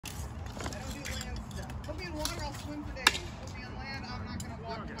swim for days. Put me on land, I'm not going to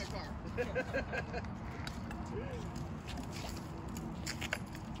walk to my car.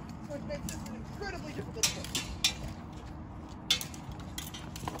 Which makes this an incredibly difficult sport.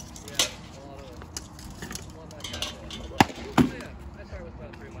 Yeah, a lot of that kind of yeah, I started with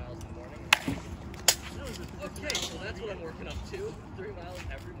about 3 miles in the morning. Okay, so that's what I'm working up to. 3 miles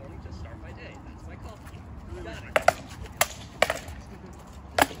every morning to start my day. That's my coffee. Got it.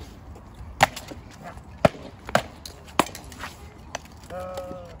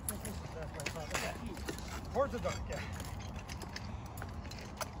 Towards the dark, yeah.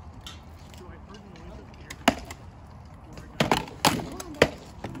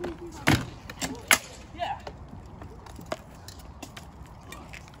 Yeah.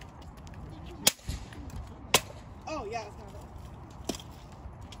 Oh, yeah, it's not bad.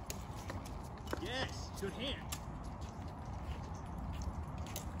 Yes, good hand.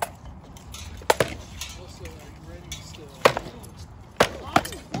 Also, like, ready still. I'm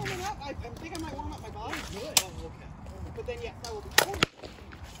warming up. I think I might warm up my body. Good. Oh, okay. But then, yes, I will be cold. Oh,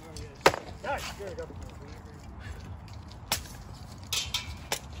 yes. Nice, good.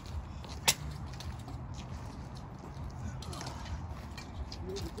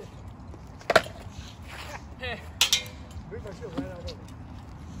 Hey,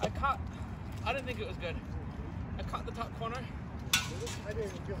 I didn't think it was good. I caught the top corner. I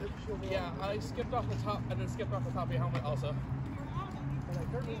didn't feel it shield. Yeah, I skipped off the top and then skipped off the top of your helmet also. And I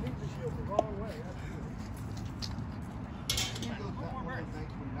certainly leave the shield the wrong way.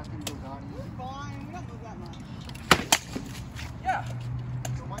 Nothing goes on. We're fine. We don't move that much. Yeah.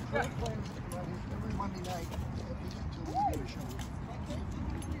 So my current plan is to run his every Monday night, at least until we get a show.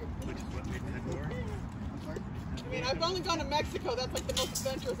 Which is what made that door? I mean, I've only gone to Mexico. That's like the most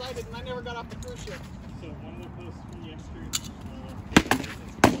adventurous I did, and I never got off the cruise ship. So one of the posts from yesterday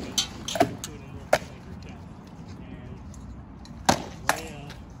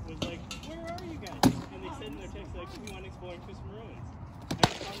was like, where are you guys? And they said in their text, like, we want to explore Christmas ruins. I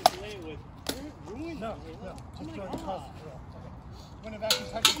responded to Leia with, ruins? No. I'm Just like, across the trail. When it actually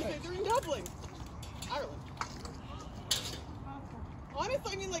touches the They're in Dublin, Ireland.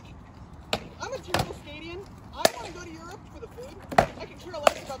 Honestly, I mean, like, I'm a terrible Scadian. I want to go to Europe for the food. I can care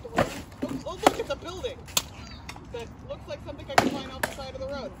less about the road. Oh, look at the building that looks like something I can find off the side of the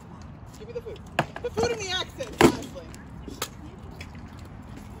road. Give me the food. The food and the accent, honestly.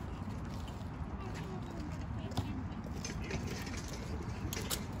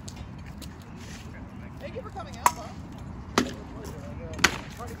 Thank you for coming out, Bob. I'm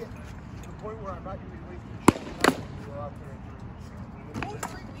trying to get to the point where I'm not going to be wasting shit time to go out there and do it. Oh,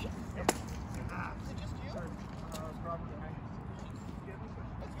 3 weeks? Yep. Is it just you? Probably.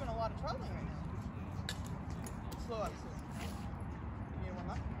 That's doing a lot of traveling right now. Slow up.